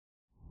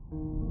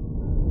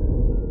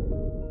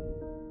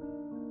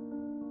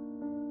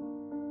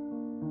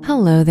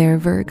Hello there,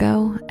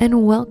 Virgo,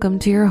 and welcome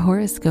to your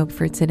horoscope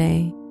for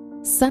today,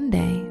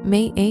 Sunday,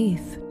 May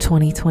 8th,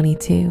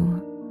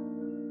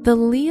 2022. The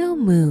Leo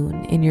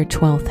moon in your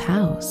 12th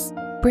house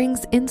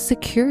brings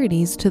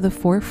insecurities to the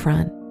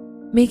forefront,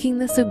 making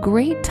this a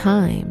great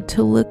time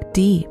to look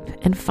deep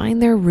and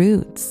find their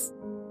roots.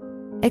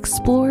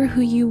 Explore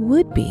who you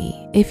would be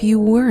if you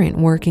weren't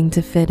working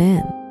to fit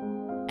in.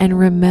 And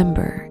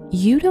remember,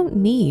 you don't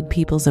need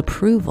people's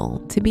approval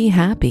to be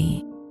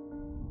happy.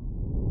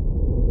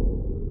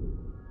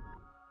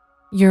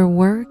 Your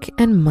work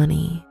and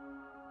money.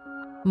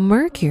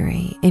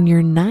 Mercury in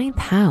your 9th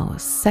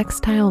house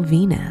sextile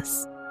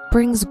Venus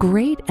brings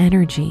great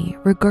energy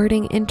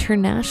regarding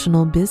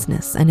international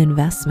business and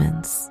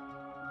investments.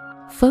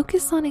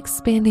 Focus on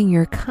expanding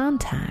your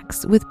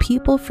contacts with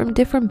people from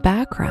different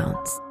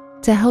backgrounds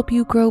to help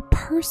you grow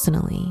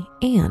personally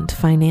and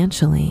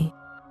financially.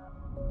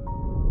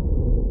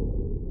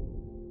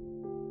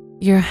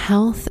 Your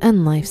health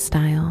and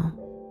lifestyle.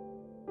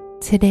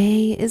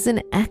 Today is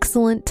an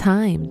excellent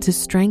time to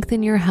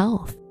strengthen your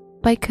health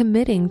by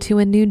committing to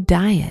a new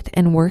diet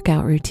and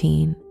workout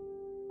routine.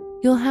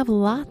 You'll have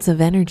lots of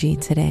energy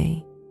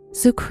today,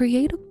 so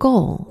create a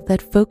goal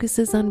that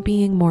focuses on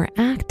being more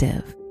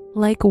active,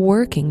 like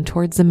working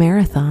towards a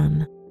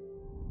marathon.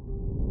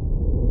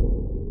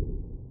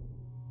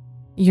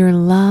 Your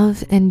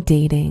love and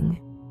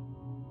dating.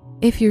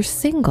 If you're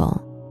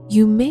single,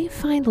 you may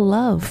find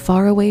love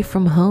far away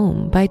from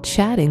home by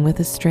chatting with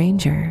a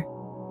stranger.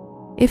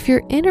 If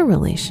you're in a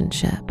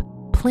relationship,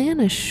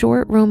 plan a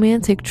short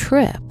romantic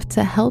trip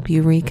to help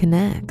you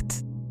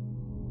reconnect.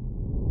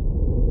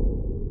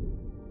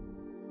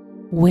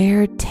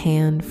 Wear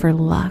tan for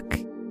luck.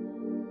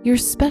 Your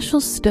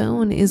special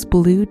stone is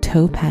blue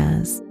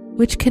topaz,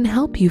 which can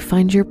help you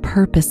find your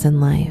purpose in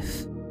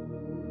life.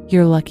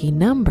 Your lucky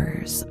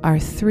numbers are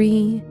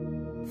 3,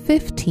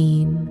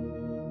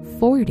 15,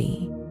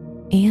 40,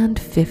 and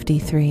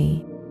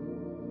 53.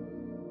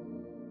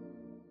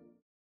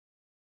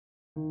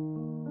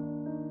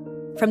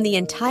 From the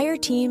entire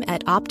team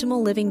at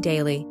Optimal Living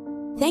Daily,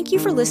 thank you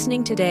for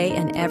listening today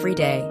and every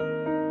day.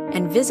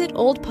 And visit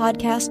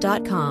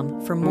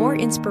oldpodcast.com for more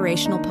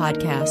inspirational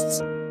podcasts.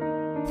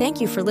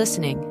 Thank you for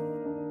listening.